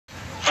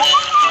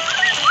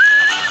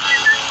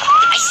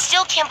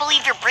can't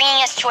believe you're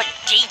bringing us to a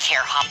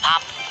daycare, Hop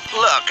Pop.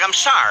 Look, I'm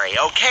sorry,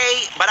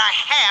 okay? But I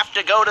have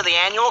to go to the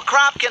annual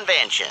crop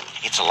convention.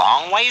 It's a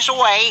long ways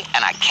away,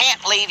 and I can't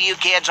leave you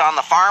kids on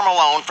the farm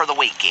alone for the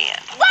weekend.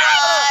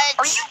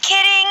 What? Are you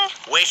kidding?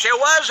 Wish it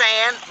was,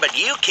 Ann, but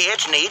you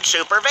kids need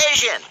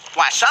supervision.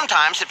 Why,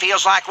 sometimes it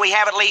feels like we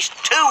have at least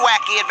 2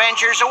 wacky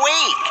adventures a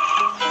week.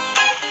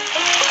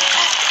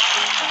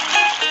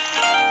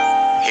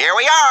 Here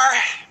we are.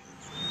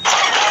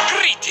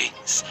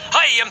 Greetings.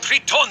 I am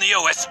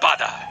Tritonio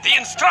Espada, the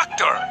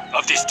instructor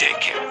of this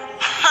daycare.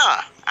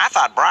 Huh. I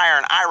thought Briar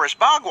and Iris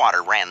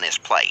Bogwater ran this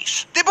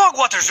place. The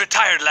Bogwaters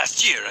retired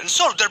last year and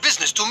sold their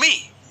business to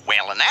me.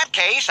 Well, in that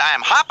case,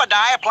 I'm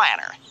Hopadiah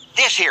Planner.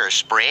 This here is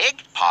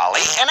Sprig,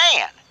 Polly, and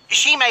Ann.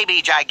 She may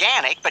be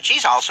gigantic, but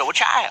she's also a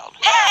child.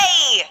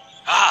 Hey!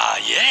 Ah,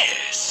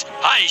 yes.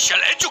 I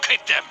shall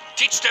educate them,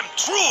 teach them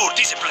true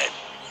discipline.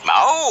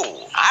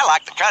 Oh, I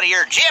like the cut of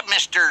your jib,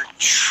 Mr.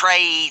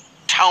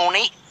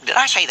 Tony. Did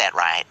I say that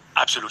right?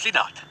 Absolutely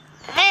not.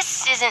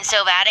 This isn't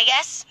so bad, I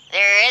guess.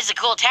 There is a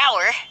cool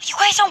tower. You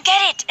guys don't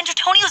get it.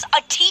 Antonio's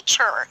a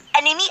teacher.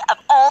 Enemy of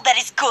all that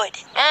is good.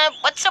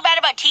 What's so bad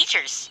about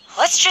teachers?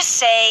 Let's just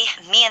say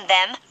me and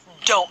them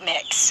don't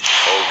mix.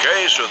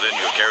 Okay, so then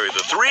you carry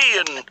the 3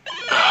 and...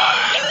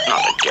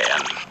 not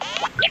again.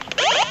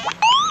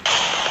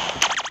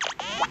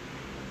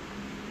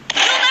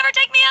 You'll never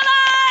take me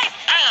alive!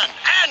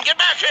 Ann, get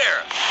back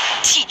here!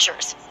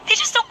 Teachers. They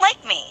just don't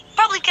like me.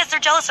 Probably because they're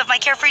jealous of my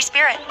carefree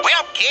spirit.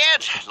 Well,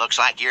 kids, looks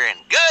like you're in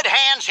good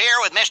hands here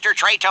with Mr.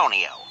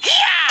 Traytonio.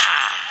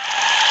 Yeah!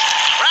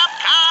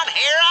 Cropcon,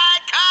 here I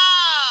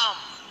come!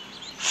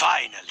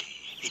 Finally,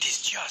 it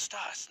is just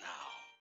us